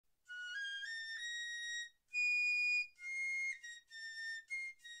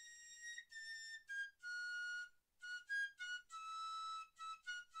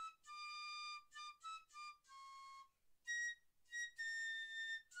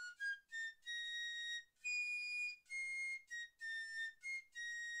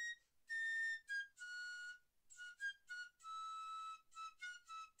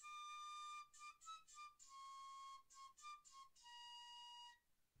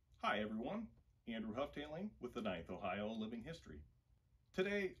Hi everyone, Andrew Huftaling with the 9th Ohio Living History.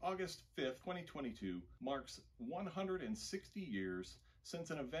 Today, August 5th, 2022, marks 160 years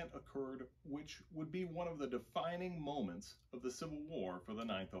since an event occurred which would be one of the defining moments of the Civil War for the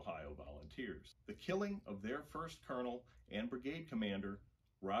 9th Ohio Volunteers, the killing of their first colonel and brigade commander,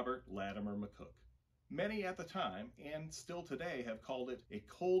 Robert Latimer McCook. Many at the time, and still today, have called it a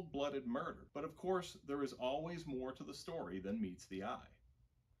cold-blooded murder, but of course there is always more to the story than meets the eye.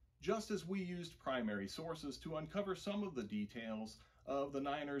 Just as we used primary sources to uncover some of the details of the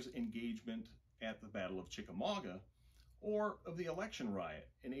Niners' engagement at the Battle of Chickamauga, or of the election riot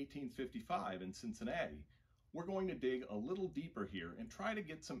in 1855 in Cincinnati, we're going to dig a little deeper here and try to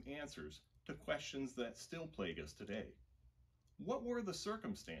get some answers to questions that still plague us today. What were the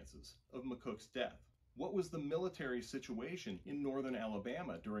circumstances of McCook's death? What was the military situation in northern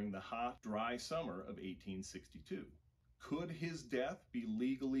Alabama during the hot, dry summer of 1862? Could his death be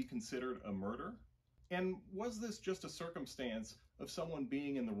legally considered a murder? And was this just a circumstance of someone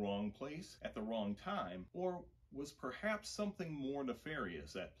being in the wrong place at the wrong time, or was perhaps something more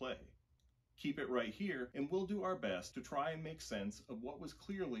nefarious at play? Keep it right here, and we'll do our best to try and make sense of what was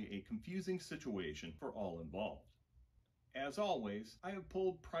clearly a confusing situation for all involved. As always, I have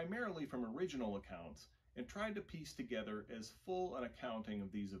pulled primarily from original accounts and tried to piece together as full an accounting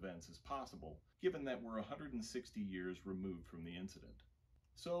of these events as possible, given that we're 160 years removed from the incident.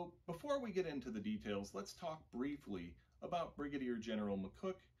 So before we get into the details, let's talk briefly about Brigadier General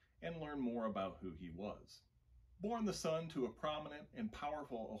McCook and learn more about who he was. Born the son to a prominent and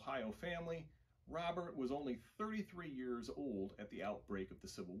powerful Ohio family, Robert was only 33 years old at the outbreak of the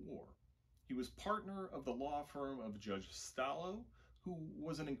Civil War. He was partner of the law firm of Judge Stallo, who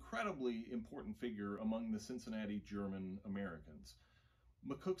was an incredibly important figure among the Cincinnati German Americans.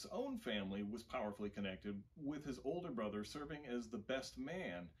 McCook's own family was powerfully connected, with his older brother serving as the best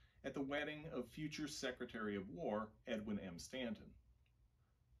man at the wedding of future Secretary of War Edwin M. Stanton.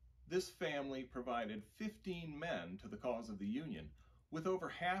 This family provided 15 men to the cause of the Union, with over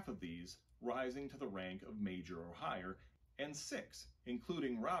half of these rising to the rank of major or higher, and 6,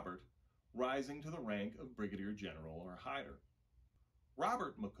 including Robert, rising to the rank of brigadier general or higher.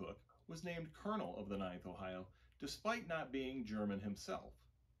 Robert McCook was named colonel of the 9th Ohio despite not being German himself,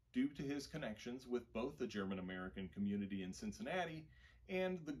 due to his connections with both the German-American community in Cincinnati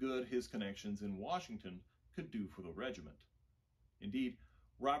and the good his connections in Washington could do for the regiment. Indeed,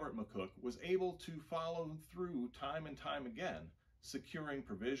 Robert McCook was able to follow through time and time again, securing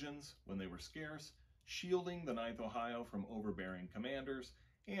provisions when they were scarce, shielding the 9th Ohio from overbearing commanders,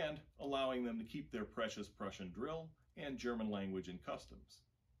 and allowing them to keep their precious Prussian drill and German language and customs.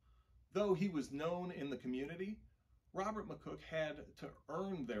 Though he was known in the community, Robert McCook had to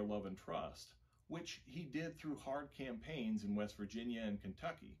earn their love and trust, which he did through hard campaigns in West Virginia and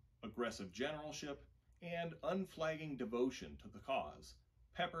Kentucky, aggressive generalship, and unflagging devotion to the cause,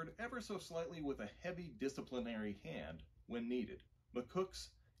 peppered ever so slightly with a heavy disciplinary hand when needed. McCook's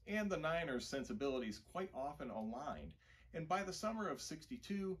and the Niners' sensibilities quite often aligned, and by the summer of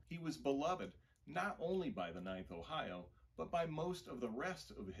 '62, he was beloved not only by the 9th Ohio, but by most of the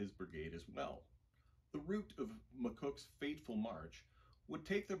rest of his brigade as well. The route of McCook's fateful march would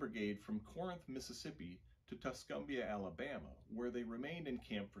take the brigade from Corinth, Mississippi to Tuscumbia, Alabama, where they remained in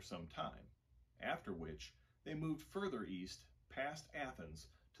camp for some time, after which they moved further east past Athens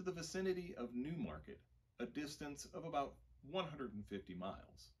to the vicinity of Newmarket, a distance of about 150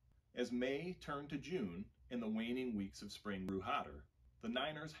 miles. As May turned to June and the waning weeks of spring grew hotter, the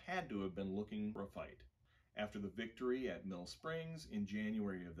Niners had to have been looking for a fight. After the victory at Mill Springs in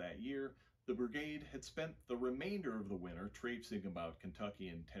January of that year, the brigade had spent the remainder of the winter traipsing about Kentucky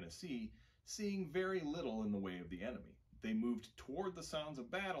and Tennessee, seeing very little in the way of the enemy. They moved toward the sounds of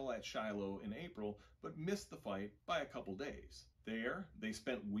battle at Shiloh in April, but missed the fight by a couple days. There, they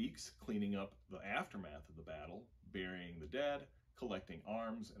spent weeks cleaning up the aftermath of the battle, burying the dead, collecting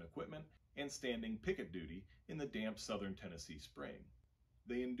arms and equipment, and standing picket duty in the damp southern Tennessee spring.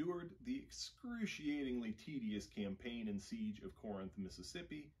 They endured the excruciatingly tedious campaign and siege of Corinth,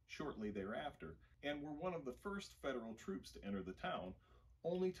 Mississippi shortly thereafter, and were one of the first Federal troops to enter the town,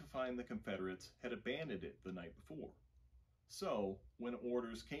 only to find the Confederates had abandoned it the night before. So, when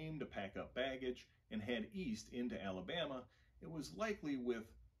orders came to pack up baggage and head east into Alabama, it was likely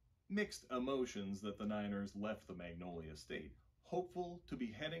with mixed emotions that the Niners left the Magnolia State, hopeful to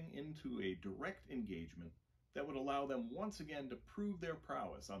be heading into a direct engagement that would allow them once again to prove their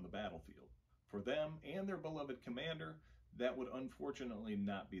prowess on the battlefield. For them and their beloved commander, that would unfortunately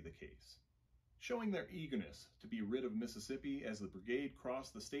not be the case. Showing their eagerness to be rid of Mississippi as the brigade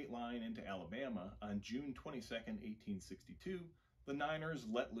crossed the state line into Alabama on June 22, 1862, the Niners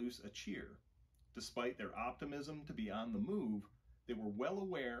let loose a cheer. Despite their optimism to be on the move, they were well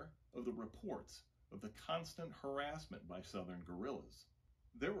aware of the reports of the constant harassment by Southern guerrillas.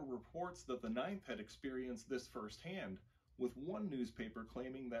 There were reports that the 9th had experienced this firsthand, with one newspaper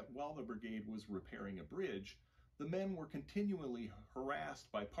claiming that while the brigade was repairing a bridge, the men were continually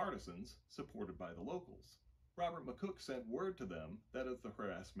harassed by partisans supported by the locals. Robert McCook sent word to them that as the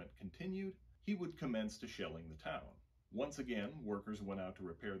harassment continued, he would commence to shelling the town. Once again, workers went out to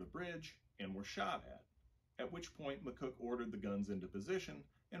repair the bridge and were shot at which point McCook ordered the guns into position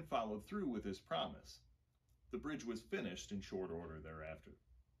and followed through with his promise. The bridge was finished in short order thereafter.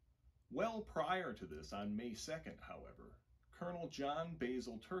 Well prior to this, on May 2nd, however, Colonel John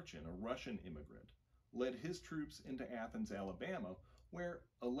Basil Turchin, a Russian immigrant, led his troops into Athens, Alabama, where,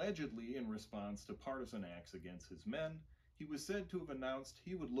 allegedly in response to partisan acts against his men, he was said to have announced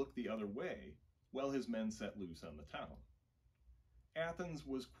he would look the other way while his men set loose on the town. Athens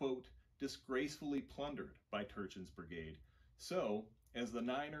was, quote, disgracefully plundered by Turchin's brigade, so, as the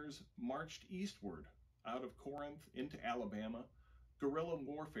Niners marched eastward out of Corinth into Alabama, guerrilla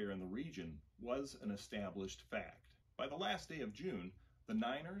warfare in the region was an established fact. By the last day of June, the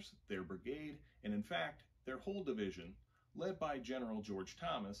Niners, their brigade, and in fact, their whole division, led by General George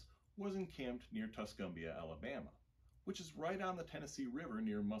Thomas, was encamped near Tuscumbia, Alabama, which is right on the Tennessee River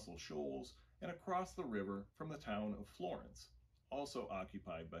near Muscle Shoals and across the river from the town of Florence, also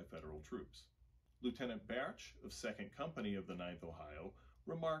occupied by federal troops. Lieutenant Birch of 2nd Company of the 9th Ohio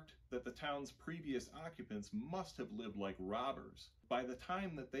remarked that the town's previous occupants must have lived like robbers. By the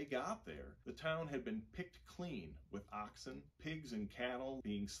time that they got there, the town had been picked clean, with oxen, pigs, and cattle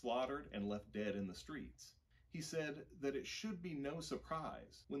being slaughtered and left dead in the streets. He said that it should be no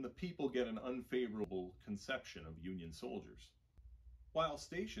surprise when the people get an unfavorable conception of Union soldiers. While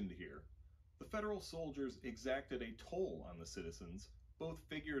stationed here, the federal soldiers exacted a toll on the citizens, both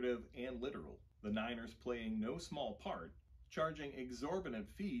figurative and literal, the Niners playing no small part, charging exorbitant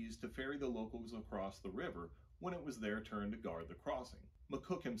fees to ferry the locals across the river when it was their turn to guard the crossing.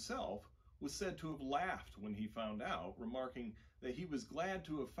 McCook himself was said to have laughed when he found out, remarking that he was glad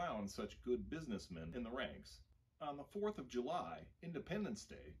to have found such good businessmen in the ranks. On the 4th of July, Independence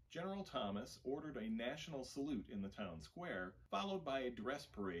Day, General Thomas ordered a national salute in the town square, followed by a dress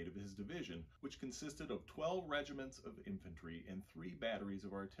parade of his division, which consisted of 12 regiments of infantry and 3 batteries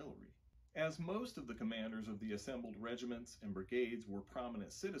of artillery. As most of the commanders of the assembled regiments and brigades were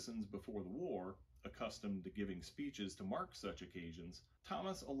prominent citizens before the war, accustomed to giving speeches to mark such occasions,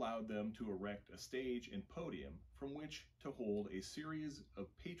 Thomas allowed them to erect a stage and podium from which to hold a series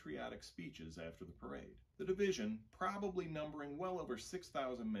of patriotic speeches after the parade. The division, probably numbering well over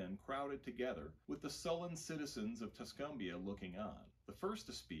 6,000 men, crowded together, with the sullen citizens of Tuscumbia looking on. The first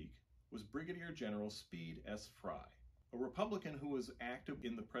to speak was Brigadier General Speed S. Fry. A Republican who was active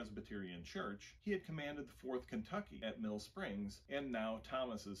in the Presbyterian Church, he had commanded the 4th Kentucky at Mill Springs and now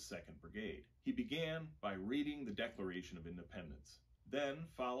Thomas's 2nd Brigade. He began by reading the Declaration of Independence, then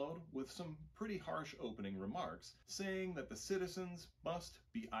followed with some pretty harsh opening remarks, saying that the citizens must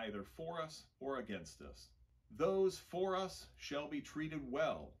be either for us or against us. Those for us shall be treated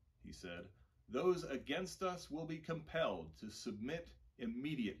well, he said. Those against us will be compelled to submit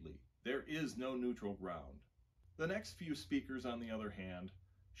immediately. There is no neutral ground. The next few speakers, on the other hand,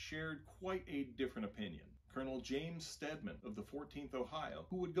 shared quite a different opinion. Colonel James Stedman of the 14th Ohio,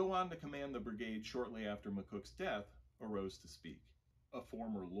 who would go on to command the brigade shortly after McCook's death, arose to speak. A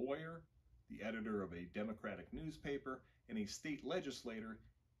former lawyer, the editor of a Democratic newspaper, and a state legislator,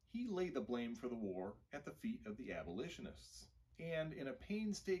 he laid the blame for the war at the feet of the abolitionists, and in a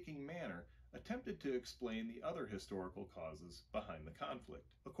painstaking manner attempted to explain the other historical causes behind the conflict.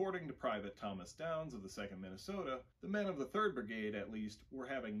 According to Private Thomas Downs of the 2nd Minnesota, the men of the 3rd Brigade, at least, were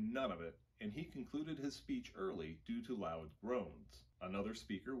having none of it, and he concluded his speech early due to loud groans. Another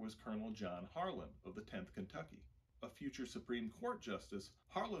speaker was Colonel John Harlan of the 10th Kentucky. A future Supreme Court justice,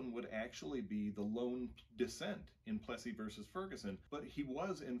 Harlan would actually be the lone dissent in Plessy versus Ferguson, but he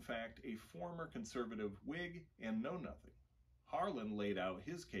was in fact a former conservative Whig and know-nothing. Harlan laid out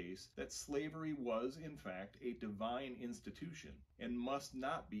his case that slavery was in fact a divine institution and must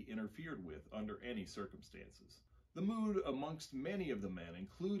not be interfered with under any circumstances. The mood amongst many of the men,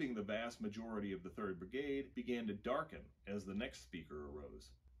 including the vast majority of the 3rd Brigade, began to darken as the next speaker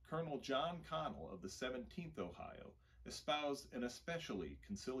arose. Colonel John Connell of the 17th Ohio espoused an especially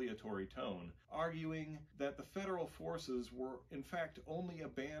conciliatory tone, arguing that the federal forces were in fact only a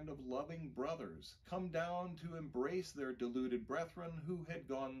band of loving brothers, come down to embrace their deluded brethren who had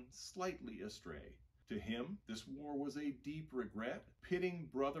gone slightly astray. To him, this war was a deep regret, pitting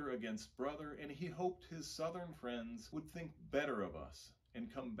brother against brother, and he hoped his Southern friends would think better of us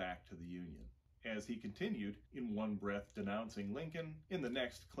and come back to the Union. As he continued, in one breath denouncing Lincoln, in the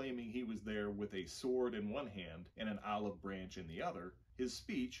next claiming he was there with a sword in one hand and an olive branch in the other, his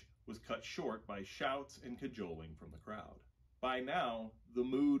speech was cut short by shouts and cajoling from the crowd. By now, the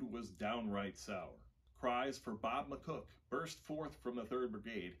mood was downright sour. Cries for Bob McCook burst forth from the 3rd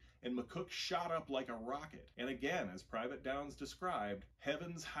Brigade, and McCook shot up like a rocket, and again, as Private Downs described,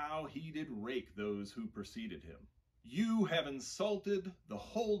 heavens how he did rake those who preceded him. "You have insulted the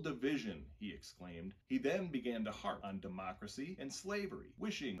whole division," he exclaimed. He then began to harp on democracy and slavery,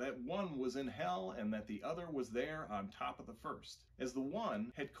 wishing that one was in hell and that the other was there on top of the first, as the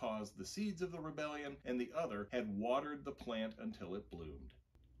one had caused the seeds of the rebellion and the other had watered the plant until it bloomed.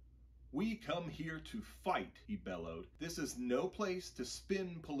 "We come here to fight," he bellowed. "This is no place to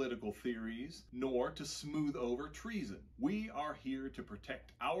spin political theories, nor to smooth over treason. We are here to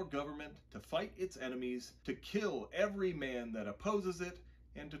protect our government, to fight its enemies, to kill every man that opposes it,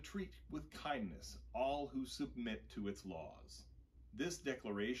 and to treat with kindness all who submit to its laws." This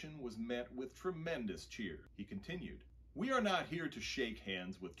declaration was met with tremendous cheer. He continued, "We are not here to shake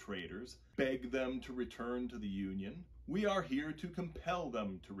hands with traitors, beg them to return to the Union. We are here to compel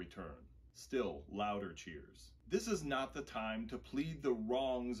them to return." Still louder cheers. "This is not the time to plead the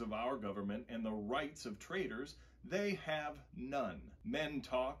wrongs of our government and the rights of traitors. They have none. Men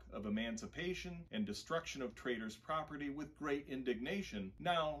talk of emancipation and destruction of traitors' property with great indignation.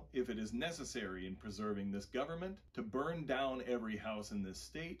 Now, if it is necessary in preserving this government to burn down every house in this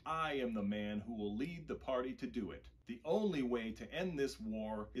state, I am the man who will lead the party to do it. The only way to end this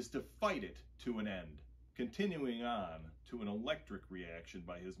war is to fight it to an end." Continuing on to an electric reaction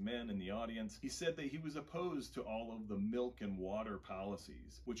by his men in the audience, he said that he was opposed to all of the milk and water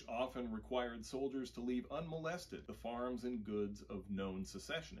policies, which often required soldiers to leave unmolested the farms and goods of known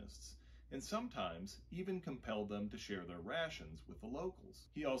secessionists, and sometimes even compelled them to share their rations with the locals.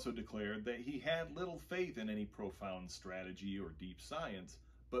 He also declared that he had little faith in any profound strategy or deep science,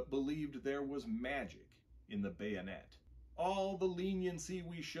 but believed there was magic in the bayonet. "All the leniency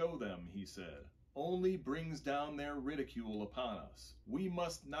we show them," he said, "only brings down their ridicule upon us. We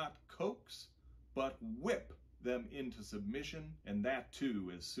must not coax, but whip them into submission, and that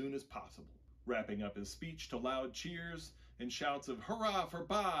too as soon as possible." Wrapping up his speech to loud cheers and shouts of "Hurrah for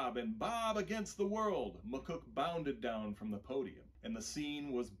Bob" and "Bob against the world," McCook bounded down from the podium, and the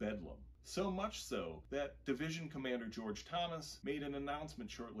scene was bedlam. So much so that Division Commander George Thomas made an announcement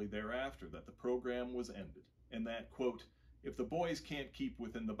shortly thereafter that the program was ended, and that, quote, "if the boys can't keep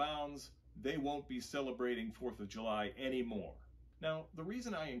within the bounds, they won't be celebrating 4th of July anymore." Now, the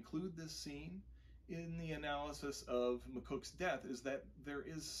reason I include this scene in the analysis of McCook's death is that there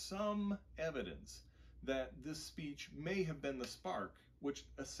is some evidence that this speech may have been the spark which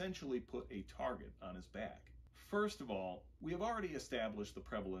essentially put a target on his back. First of all, we have already established the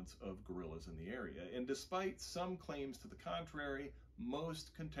prevalence of guerrillas in the area, and despite some claims to the contrary,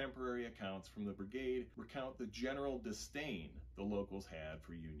 most contemporary accounts from the brigade recount the general disdain the locals had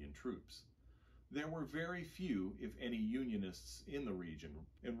for Union troops. There were very few, if any, Unionists in the region,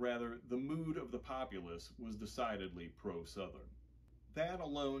 and rather the mood of the populace was decidedly pro-Southern. That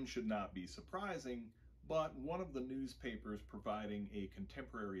alone should not be surprising, but one of the newspapers providing a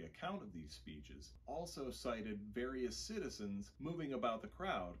contemporary account of these speeches also cited various citizens moving about the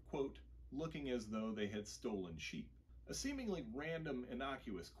crowd, quote, "looking as though they had stolen sheep." A seemingly random,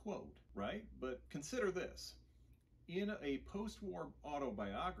 innocuous quote, right? But consider this. In a post-war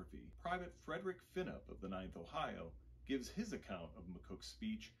autobiography, Private Frederick Finnop of the 9th Ohio gives his account of McCook's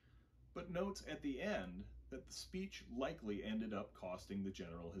speech, but notes at the end that the speech likely ended up costing the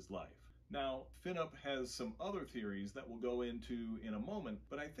general his life. Now, Finnop has some other theories that we'll go into in a moment,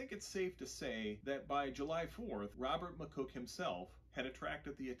 but I think it's safe to say that by July 4th, Robert McCook himself had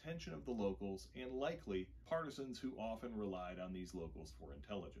attracted the attention of the locals and likely partisans who often relied on these locals for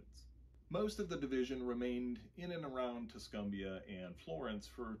intelligence. Most of the division remained in and around Tuscumbia and Florence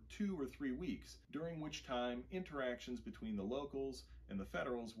for 2 or 3 weeks, during which time interactions between the locals and the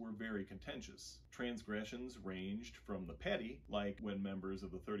Federals were very contentious. Transgressions ranged from the petty, like when members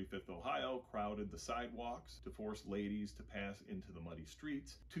of the 35th Ohio crowded the sidewalks to force ladies to pass into the muddy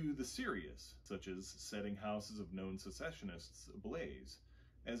streets, to the serious, such as setting houses of known secessionists ablaze,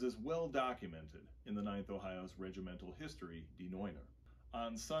 as is well documented in the 9th Ohio's regimental history, De Neuner.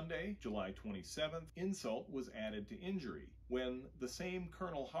 On Sunday, July 27th, insult was added to injury when the same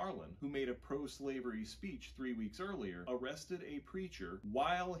Colonel Harlan, who made a pro-slavery speech 3 weeks earlier, arrested a preacher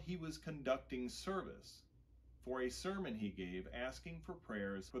while he was conducting service. for a sermon he gave asking for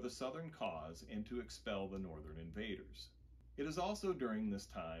prayers for the Southern cause and to expel the Northern invaders. It is also during this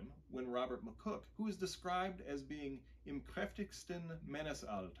time when Robert McCook, who is described as being im kräftigsten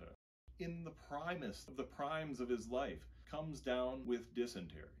Mannesalter, in the primest of the primes of his life, comes down with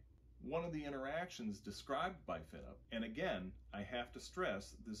dysentery. One of the interactions described by Finnop, and again, I have to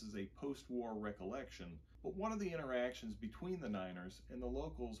stress this is a post-war recollection, but one of the interactions between the Niners and the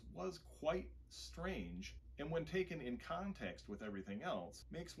locals was quite strange, and when taken in context with everything else,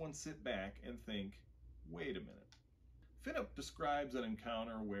 makes one sit back and think, wait a minute. Finnop describes an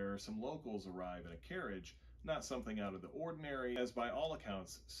encounter where some locals arrive in a carriage, not something out of the ordinary, as by all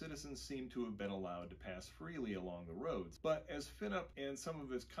accounts, citizens seem to have been allowed to pass freely along the roads. But as Finnop and some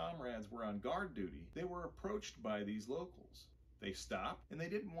of his comrades were on guard duty, they were approached by these locals. They stopped, and they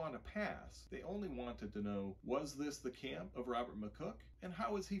didn't want to pass. They only wanted to know, was this the camp of Robert McCook? And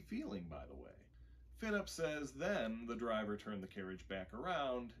how is he feeling, by the way? Finnop says then the driver turned the carriage back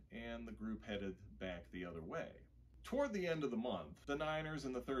around, and the group headed back the other way. Toward the end of the month, the Niners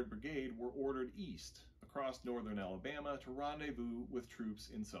and the 3rd Brigade were ordered east, across northern Alabama, to rendezvous with troops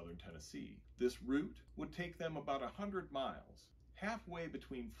in southern Tennessee. This route would take them about 100 miles. Halfway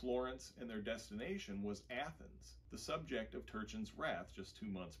between Florence and their destination was Athens, the subject of Turchin's wrath just 2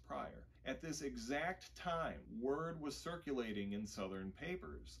 months prior. At this exact time, word was circulating in southern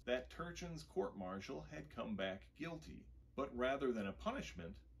papers that Turchin's court-martial had come back guilty, but rather than a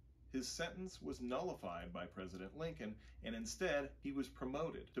punishment, his sentence was nullified by President Lincoln, and instead he was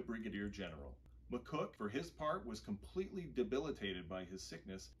promoted to brigadier general. McCook, for his part, was completely debilitated by his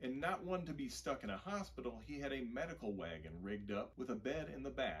sickness, and not one to be stuck in a hospital, he had a medical wagon rigged up with a bed in the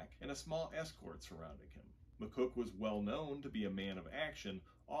back and a small escort surrounding him. McCook was well known to be a man of action,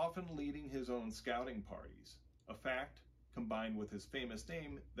 often leading his own scouting parties, a fact combined with his famous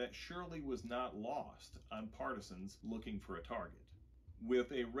name that surely was not lost on partisans looking for a target.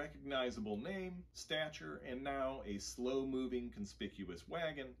 With a recognizable name, stature, and now a slow-moving, conspicuous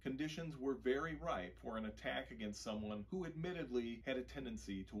wagon, conditions were very ripe for an attack against someone who admittedly had a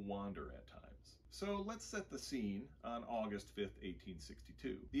tendency to wander at times. So let's set the scene on August 5th,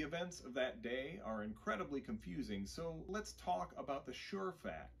 1862. The events of that day are incredibly confusing, so let's talk about the sure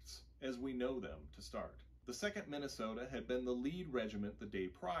facts as we know them to start. The 2nd Minnesota had been the lead regiment the day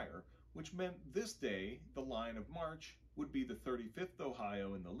prior, which meant this day the line of march would be the 35th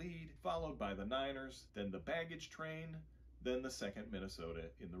Ohio in the lead, followed by the Niners, then the baggage train, then the 2nd Minnesota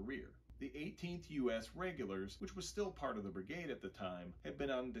in the rear. The 18th U.S. Regulars, which was still part of the brigade at the time, had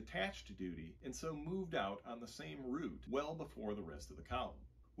been on detached duty and so moved out on the same route well before the rest of the column.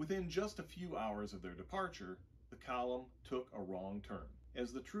 Within just a few hours of their departure, the column took a wrong turn.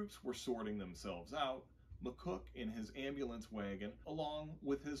 As the troops were sorting themselves out, McCook in his ambulance wagon, along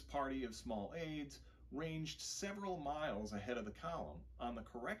with his party of small aides, ranged several miles ahead of the column on the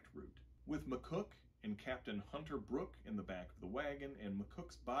correct route. With McCook and Captain Hunter Brooke in the back of the wagon and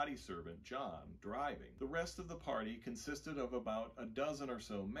McCook's body servant John driving, the rest of the party consisted of about a dozen or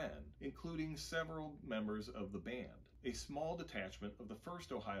so men, including several members of the band. A small detachment of the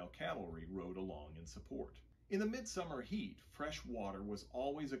 1st Ohio Cavalry rode along in support. In the midsummer heat, fresh water was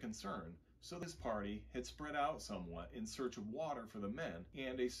always a concern, so this party had spread out somewhat in search of water for the men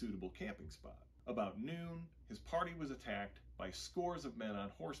and a suitable camping spot. About noon, his party was attacked by scores of men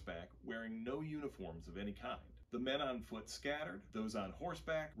on horseback wearing no uniforms of any kind. The men on foot scattered, those on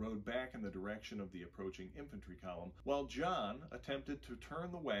horseback rode back in the direction of the approaching infantry column, while John attempted to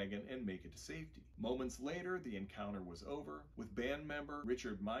turn the wagon and make it to safety. Moments later, the encounter was over, with band member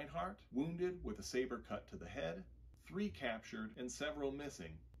Richard Meinhardt wounded with a saber cut to the head, 3 captured, and several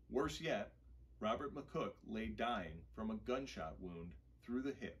missing. Worse yet, Robert McCook lay dying from a gunshot wound through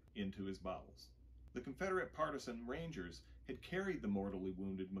the hip into his bowels. The Confederate partisan Rangers had carried the mortally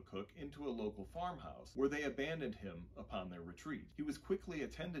wounded McCook into a local farmhouse, where they abandoned him upon their retreat. He was quickly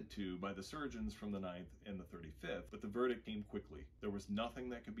attended to by the surgeons from the 9th and the 35th, but the verdict came quickly. There was nothing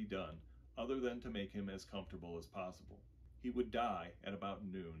that could be done other than to make him as comfortable as possible. He would die at about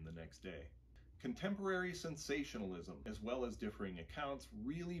noon the next day. Contemporary sensationalism, as well as differing accounts,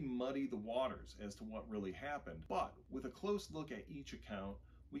 really muddy the waters as to what really happened, but with a close look at each account,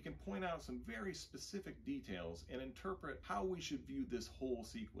 we can point out some very specific details and interpret how we should view this whole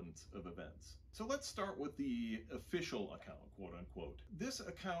sequence of events. So let's start with the official account, quote unquote. This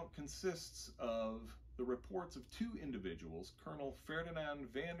account consists of the reports of 2 individuals, Colonel Ferdinand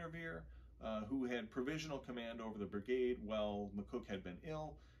Vanderveer, who had provisional command over the brigade while McCook had been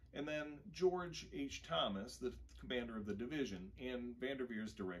ill, and then George H. Thomas, the commander of the division, and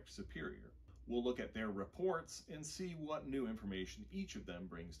Vanderveer's direct superior. We'll look at their reports and see what new information each of them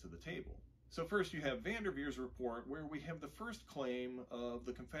brings to the table. So first you have Vanderveer's report, where we have the first claim of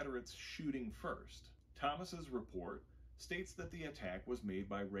the Confederates shooting first. Thomas's report states that the attack was made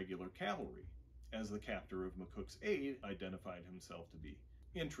by regular cavalry, as the captor of McCook's aide identified himself to be.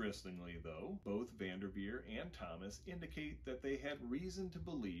 Interestingly, though, both Vanderveer and Thomas indicate that they had reason to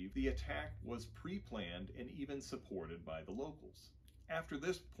believe the attack was pre-planned and even supported by the locals. After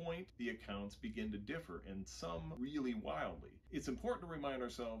this point, the accounts begin to differ, and some really wildly. It's important to remind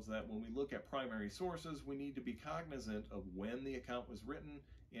ourselves that when we look at primary sources, we need to be cognizant of when the account was written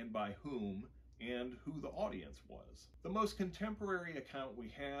and by whom, and who the audience was. The most contemporary account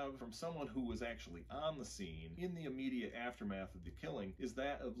we have from someone who was actually on the scene in the immediate aftermath of the killing is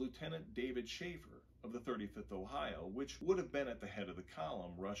that of Lieutenant David Schaefer of the 35th Ohio, which would have been at the head of the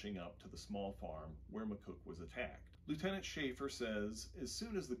column rushing up to the small farm where McCook was attacked. Lieutenant Schaefer says, as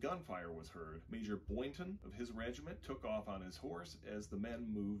soon as the gunfire was heard, Major Boynton of his regiment took off on his horse as the men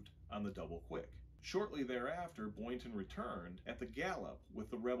moved on the double quick. Shortly thereafter, Boynton returned at the gallop with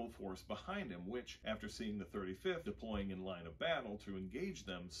the rebel force behind him, which, after seeing the 35th deploying in line of battle to engage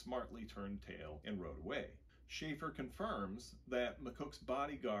them, smartly turned tail and rode away. Schaefer confirms that McCook's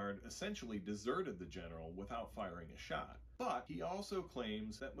bodyguard essentially deserted the general without firing a shot, but he also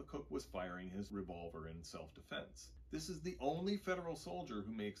claims that McCook was firing his revolver in self-defense. This is the only federal soldier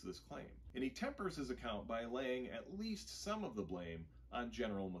who makes this claim, and he tempers his account by laying at least some of the blame on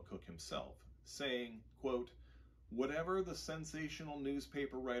General McCook himself, saying, quote, "Whatever the sensational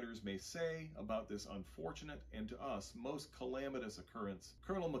newspaper writers may say about this unfortunate and to us most calamitous occurrence,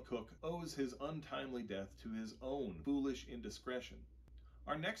 Colonel McCook owes his untimely death to his own foolish indiscretion."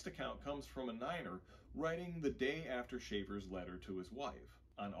 Our next account comes from a Niner writing the day after Schaefer's letter to his wife.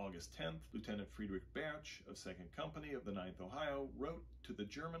 On August 10th, Lieutenant Friedrich Berch of 2nd Company of the 9th Ohio wrote to the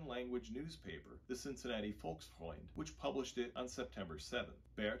German-language newspaper, the Cincinnati Volksfreund, which published it on September 7th.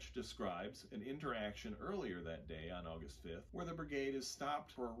 Berch describes an interaction earlier that day on August 5th, where the brigade is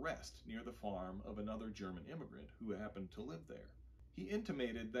stopped for a rest near the farm of another German immigrant who happened to live there. He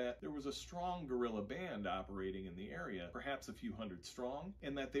intimated that there was a strong guerrilla band operating in the area, perhaps a few hundred strong,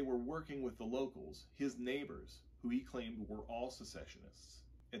 and that they were working with the locals, his neighbors, who he claimed were all secessionists.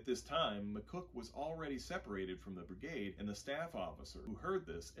 At this time, McCook was already separated from the brigade, and the staff officer who heard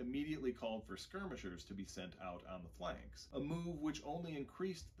this immediately called for skirmishers to be sent out on the flanks, a move which only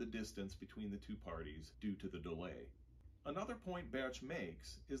increased the distance between the two parties due to the delay. Another point Berch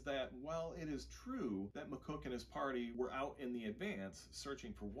makes is that while it is true that McCook and his party were out in the advance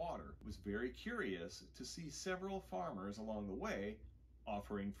searching for water, it was very curious to see several farmers along the way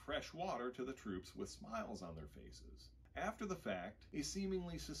offering fresh water to the troops with smiles on their faces. After the fact, a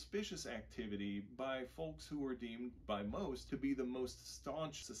seemingly suspicious activity by folks who were deemed by most to be the most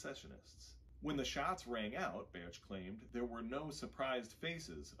staunch secessionists. When the shots rang out, Berch claimed, there were no surprised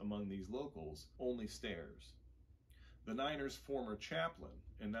faces among these locals, only stares. The Niners' former chaplain,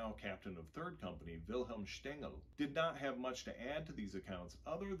 and now captain of 3rd Company, Wilhelm Stengel, did not have much to add to these accounts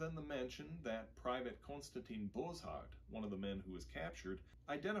other than the mention that Private Konstantin Boshart, one of the men who was captured,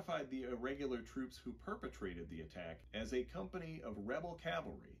 identified the irregular troops who perpetrated the attack as a company of rebel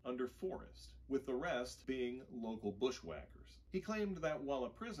cavalry under Forrest, with the rest being local bushwhackers. He claimed that while a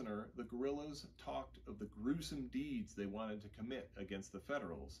prisoner, the guerrillas talked of the gruesome deeds they wanted to commit against the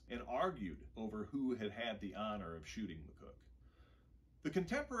Federals and argued over who had had the honor of shooting McCook. The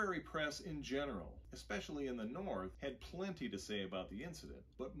contemporary press in general, especially in the North, had plenty to say about the incident,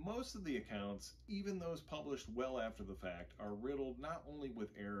 but most of the accounts, even those published well after the fact, are riddled not only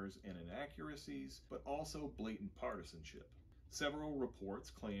with errors and inaccuracies, but also blatant partisanship. Several reports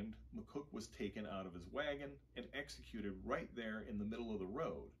claimed McCook was taken out of his wagon and executed right there in the middle of the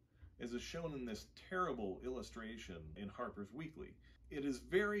road, as is shown in this terrible illustration in Harper's Weekly. It is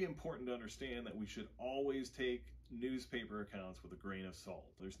very important to understand that we should always take newspaper accounts with a grain of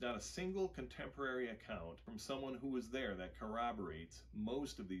salt. There's not a single contemporary account from someone who was there that corroborates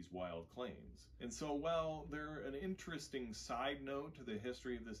most of these wild claims. And so while they're an interesting side note to the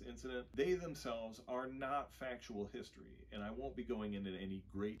history of this incident, they themselves are not factual history, and I won't be going into any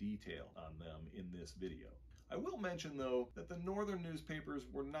great detail on them in this video. I will mention, though, that the northern newspapers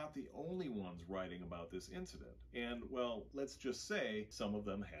were not the only ones writing about this incident, and, well, let's just say some of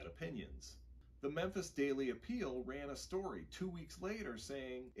them had opinions. The Memphis Daily Appeal ran a story 2 weeks later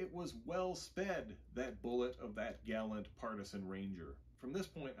saying, "It was well sped, that bullet of that gallant partisan ranger." From this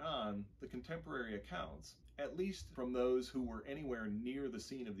point on, the contemporary accounts, at least from those who were anywhere near the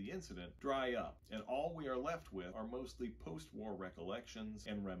scene of the incident, dry up, and all we are left with are mostly post-war recollections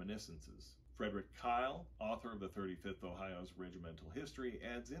and reminiscences. Frederick Kyle, author of the 35th Ohio's Regimental History,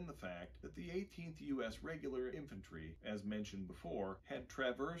 adds in the fact that the 18th U.S. Regular Infantry, as mentioned before, had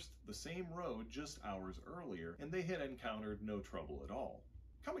traversed the same road just hours earlier, and they had encountered no trouble at all.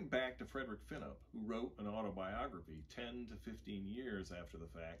 Coming back to Frederick Finnup, who wrote an autobiography 10 to 15 years after the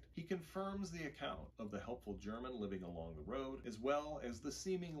fact, he confirms the account of the helpful German living along the road, as well as the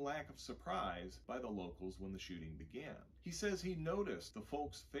seeming lack of surprise by the locals when the shooting began. He says he noticed the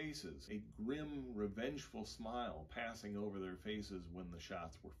folks' faces, a grim, revengeful smile passing over their faces when the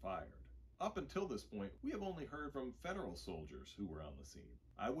shots were fired. Up until this point, we have only heard from federal soldiers who were on the scene.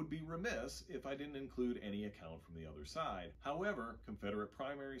 I would be remiss if I didn't include any account from the other side. However, Confederate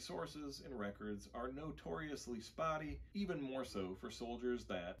primary sources and records are notoriously spotty, even more so for soldiers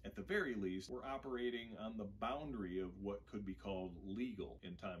that, at the very least, were operating on the boundary of what could be called legal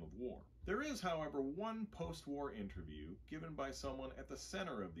in time of war. There is, however, one post-war interview given by someone at the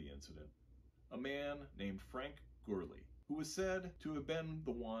center of the incident, a man named Frank Gurley, who was said to have been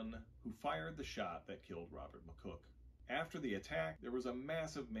the one who fired the shot that killed Robert McCook. After the attack, there was a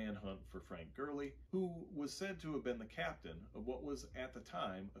massive manhunt for Frank Gurley, who was said to have been the captain of what was at the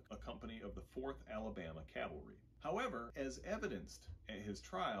time a company of the 4th Alabama Cavalry. However, as evidenced at his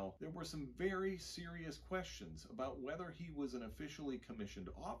trial, there were some very serious questions about whether he was an officially commissioned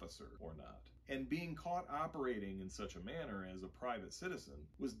officer or not. And being caught operating in such a manner as a private citizen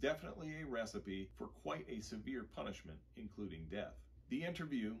was definitely a recipe for quite a severe punishment, including death. The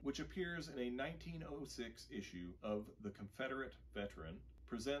interview, which appears in a 1906 issue of The Confederate Veteran,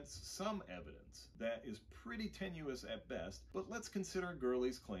 presents some evidence that is pretty tenuous at best, but let's consider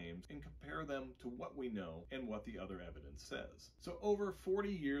Gurley's claims and compare them to what we know and what the other evidence says. So over 40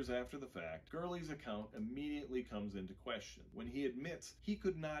 years after the fact, Gurley's account immediately comes into question when he admits he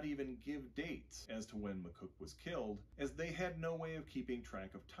could not even give dates as to when McCook was killed, as they had no way of keeping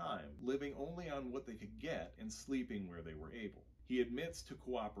track of time, living only on what they could get and sleeping where they were able. He admits to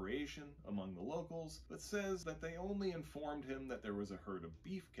cooperation among the locals, but says that they only informed him that there was a herd of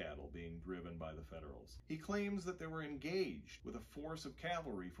beef cattle being driven by the Federals. He claims that they were engaged with a force of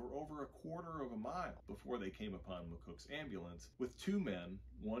cavalry for over a quarter of a mile before they came upon McCook's ambulance, with 2 men,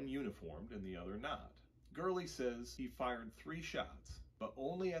 one uniformed and the other not. Gurley says he fired 3 shots, but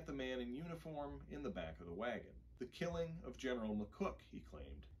only at the man in uniform in the back of the wagon. The killing of General McCook, he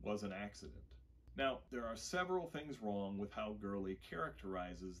claimed, was an accident. Now, there are several things wrong with how Gurley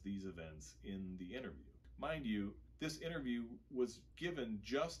characterizes these events in the interview. Mind you, this interview was given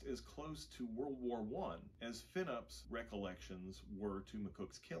just as close to World War I as Finnup's recollections were to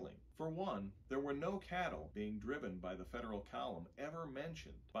McCook's killing. For one, there were no cattle being driven by the Federal column ever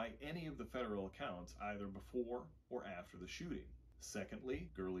mentioned by any of the Federal accounts either before or after the shooting. Secondly,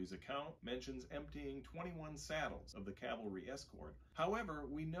 Gurley's account mentions emptying 21 saddles of the cavalry escort. However,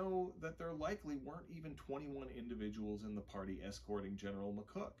 we know that there likely weren't even 21 individuals in the party escorting General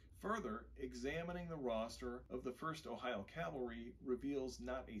McCook. Further, examining the roster of the 1st Ohio Cavalry reveals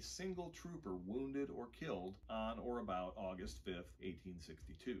not a single trooper wounded or killed on or about August 5,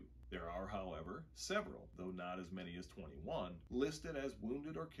 1862. There are, however, several, though not as many as 21, listed as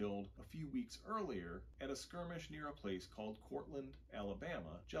wounded or killed a few weeks earlier at a skirmish near a place called Cortland,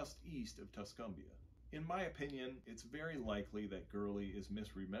 Alabama, just east of Tuscumbia. In my opinion, it's very likely that Gurley is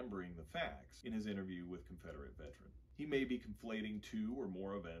misremembering the facts in his interview with Confederate veteran. He may be conflating 2 or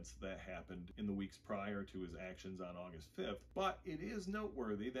more events that happened in the weeks prior to his actions on August 5th, but it is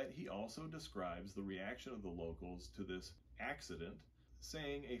noteworthy that he also describes the reaction of the locals to this accident,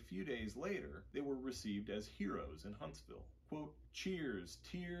 saying a few days later they were received as heroes in Huntsville. Quote, "Cheers,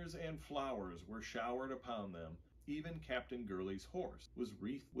 tears, and flowers were showered upon them. Even Captain Gurley's horse was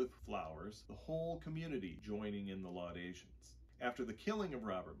wreathed with flowers, the whole community joining in the laudations." After the killing of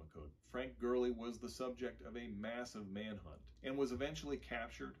Robert McCook, Frank Gurley was the subject of a massive manhunt and was eventually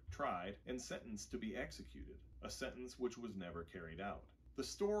captured, tried, and sentenced to be executed, a sentence which was never carried out. The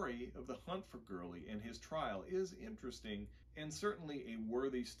story of the hunt for Gurley and his trial is interesting and certainly a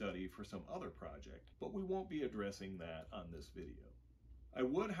worthy study for some other project, but we won't be addressing that on this video. I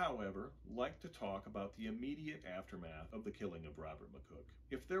would, however, like to talk about the immediate aftermath of the killing of Robert McCook.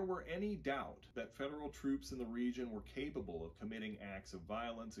 If there were any doubt that federal troops in the region were capable of committing acts of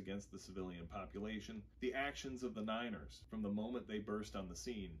violence against the civilian population, the actions of the Niners from the moment they burst on the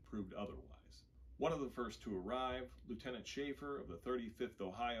scene proved otherwise. One of the first to arrive, Lieutenant Schaefer of the 35th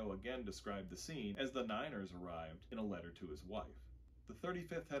Ohio, again described the scene as the Niners arrived in a letter to his wife. The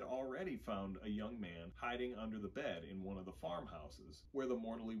 35th had already found a young man hiding under the bed in one of the farmhouses where the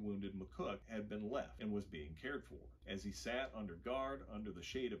mortally wounded McCook had been left and was being cared for. As he sat under guard under the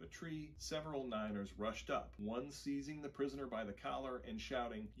shade of a tree, several Niners rushed up, one seizing the prisoner by the collar and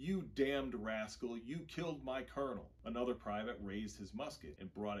shouting, "You damned rascal, you killed my colonel!" Another private raised his musket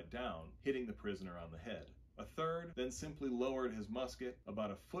and brought it down, hitting the prisoner on the head. A third then simply lowered his musket about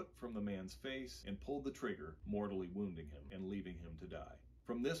a foot from the man's face and pulled the trigger, mortally wounding him and leaving him to die.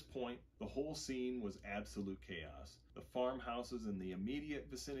 From this point, the whole scene was absolute chaos. The farmhouses in the immediate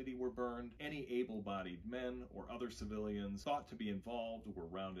vicinity were burned, any able-bodied men or other civilians thought to be involved were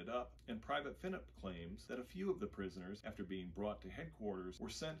rounded up, and Private Finnip claims that a few of the prisoners, after being brought to headquarters, were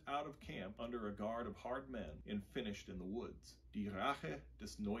sent out of camp under a guard of hard men and finished in the woods. Die Rache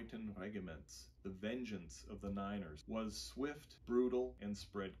des Neunten Regiments, the vengeance of the Niners, was swift, brutal, and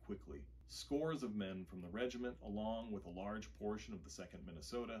spread quickly. Scores of men from the regiment, along with a large portion of the 2nd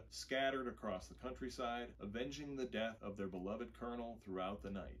Minnesota, scattered across the countryside, avenging the death of their beloved colonel throughout the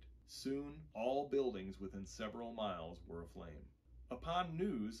night. Soon, all buildings within several miles were aflame. Upon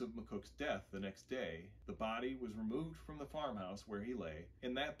news of McCook's death the next day, the body was removed from the farmhouse where he lay,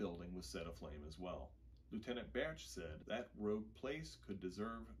 and that building was set aflame as well. Lieutenant Birch said that rogue place could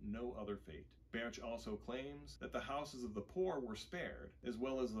deserve no other fate. Birch also claims that the houses of the poor were spared, as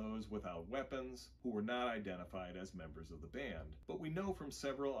well as those without weapons, who were not identified as members of the band. But we know from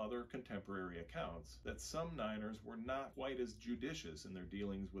several other contemporary accounts that some Niners were not quite as judicious in their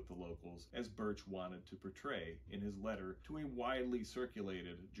dealings with the locals as Birch wanted to portray in his letter to a widely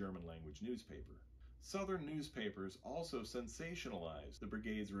circulated German-language newspaper. Southern newspapers also sensationalized the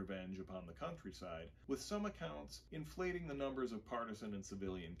brigade's revenge upon the countryside, with some accounts inflating the numbers of partisan and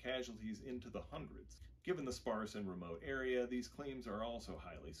civilian casualties into the hundreds. Given the sparse and remote area, these claims are also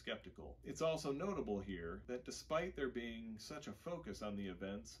highly skeptical. It's also notable here that despite there being such a focus on the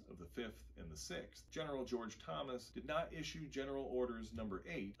events of the 5th and the 6th, General George Thomas did not issue General Orders No.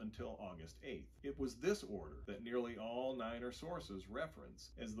 8 until August 8th. It was this order that nearly all Niner sources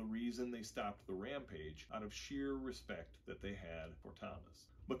reference as the reason they stopped the rampage out of sheer respect that they had for Thomas.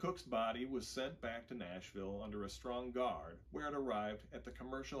 McCook's body was sent back to Nashville under a strong guard, where it arrived at the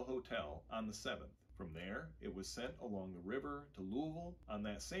Commercial Hotel on the 7th. From there, it was sent along the river to Louisville. On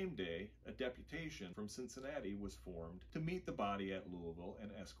that same day, a deputation from Cincinnati was formed to meet the body at Louisville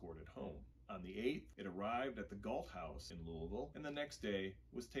and escort it home. On the 8th, it arrived at the Galt House in Louisville, and the next day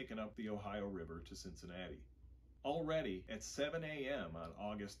was taken up the Ohio River to Cincinnati. Already at 7 a.m. on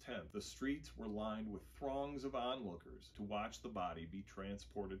August 10th, the streets were lined with throngs of onlookers to watch the body be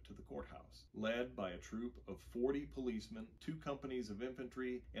transported to the courthouse. Led by a troop of 40 policemen, 2 companies of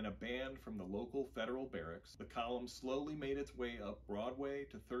infantry, and a band from the local federal barracks, the column slowly made its way up Broadway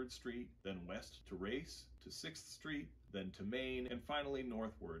to 3rd Street, then west to Race, to 6th Street, then to Main, and finally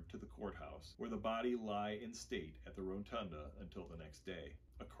northward to the courthouse, where the body lay in state at the rotunda until the next day.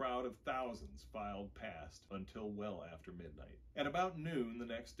 A crowd of thousands filed past until well after midnight. At about noon the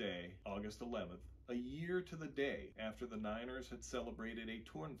next day, August 11th, a year to the day after the Niners had celebrated a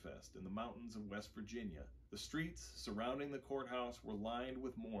Turnfest in the mountains of West Virginia, the streets surrounding the courthouse were lined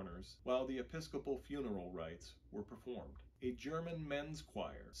with mourners, while the Episcopal funeral rites were performed. A German men's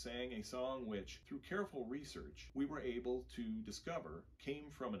choir sang a song which, through careful research, we were able to discover came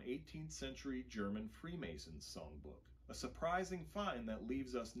from an 18th century German Freemasons songbook. A surprising find that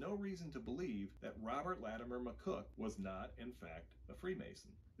leaves us no reason to believe that Robert Latimer McCook was not, in fact, a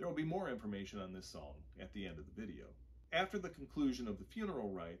Freemason. There will be more information on this song at the end of the video. After the conclusion of the funeral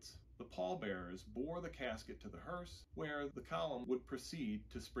rites, the pallbearers bore the casket to the hearse, where the column would proceed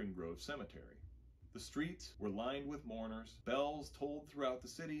to Spring Grove Cemetery. The streets were lined with mourners, bells tolled throughout the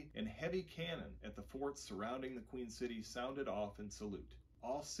city, and heavy cannon at the forts surrounding the Queen City sounded off in salute.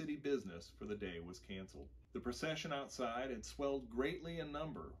 All city business for the day was canceled. The procession outside had swelled greatly in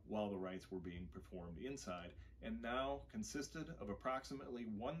number while the rites were being performed inside, and now consisted of approximately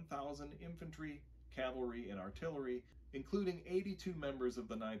 1,000 infantry, cavalry, and artillery, including 82 members of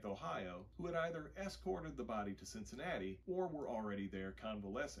the 9th Ohio, who had either escorted the body to Cincinnati or were already there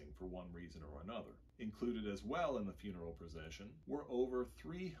convalescing for one reason or another. Included as well in the funeral procession were over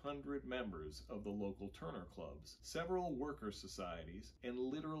 300 members of the local Turner clubs, several worker societies, and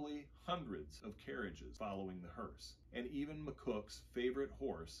literally hundreds of carriages following the hearse. And even McCook's favorite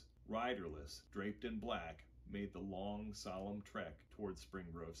horse, riderless, draped in black, made the long, solemn trek towards Spring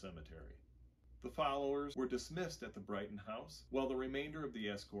Grove Cemetery. The followers were dismissed at the Brighton House, while the remainder of the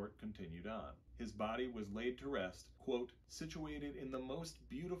escort continued on. His body was laid to rest, quote, situated in the most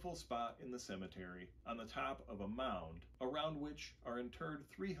beautiful spot in the cemetery, on the top of a mound, around which are interred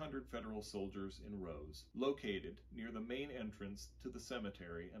 300 Federal soldiers in rows, located near the main entrance to the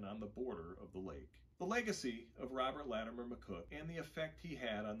cemetery and on the border of the lake. The legacy of Robert Latimer McCook and the effect he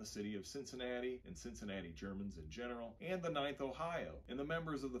had on the city of Cincinnati and Cincinnati Germans in general, and the 9th Ohio and the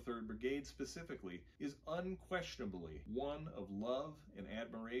members of the 3rd Brigade specifically, is unquestionably one of love and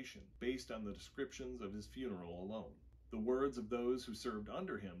admiration based on the descriptions of his funeral alone. The words of those who served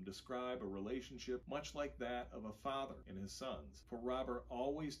under him describe a relationship much like that of a father and his sons, for Robert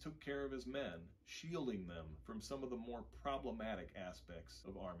always took care of his men, shielding them from some of the more problematic aspects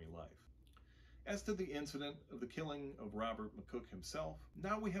of Army life. As to the incident of the killing of Robert McCook himself,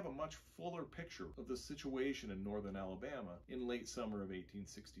 now we have a much fuller picture of the situation in northern Alabama in late summer of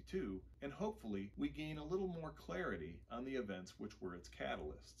 1862, and hopefully we gain a little more clarity on the events which were its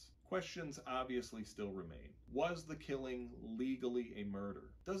catalysts. Questions obviously still remain. Was the killing legally a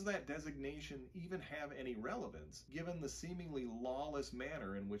murder? Does that designation even have any relevance, given the seemingly lawless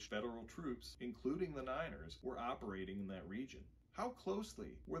manner in which federal troops, including the Niners, were operating in that region? How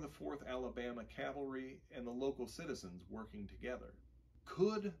closely were the 4th Alabama Cavalry and the local citizens working together?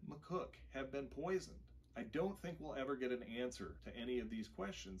 Could McCook have been poisoned? I don't think we'll ever get an answer to any of these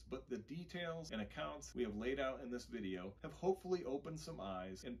questions, but the details and accounts we have laid out in this video have hopefully opened some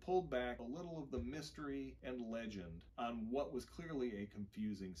eyes and pulled back a little of the mystery and legend on what was clearly a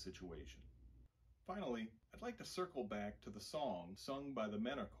confusing situation. Finally, I'd like to circle back to the song sung by the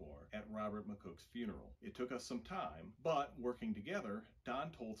Menor Corps at Robert McCook's funeral. It took us some time, but working together,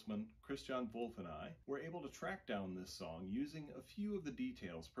 Don Toltzman, Christian Wolf, and I were able to track down this song using a few of the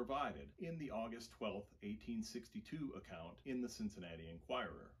details provided in the August 12, 1862 account in the Cincinnati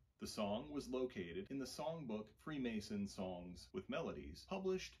Enquirer. The song was located in the songbook Freemason Songs with Melodies,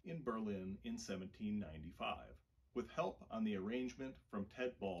 published in Berlin in 1795. With help on the arrangement from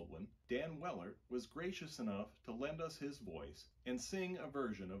Ted Baldwin, Dan Wellert was gracious enough to lend us his voice and sing a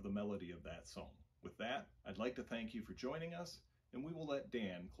version of the melody of that song. With that, I'd like to thank you for joining us, and we will let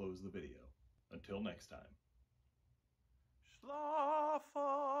Dan close the video. Until next time. Schlaf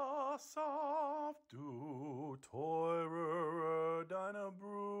auf, du teurer deiner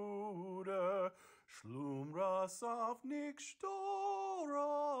Bruder, schlumras auf nix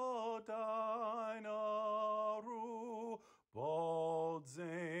stora deiner Ruh. Bald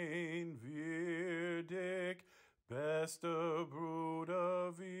sehen wir dich, bester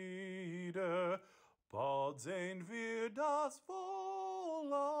Bruder, wieder. Bald sehen wir das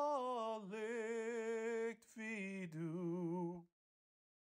wohl erlegt wie du.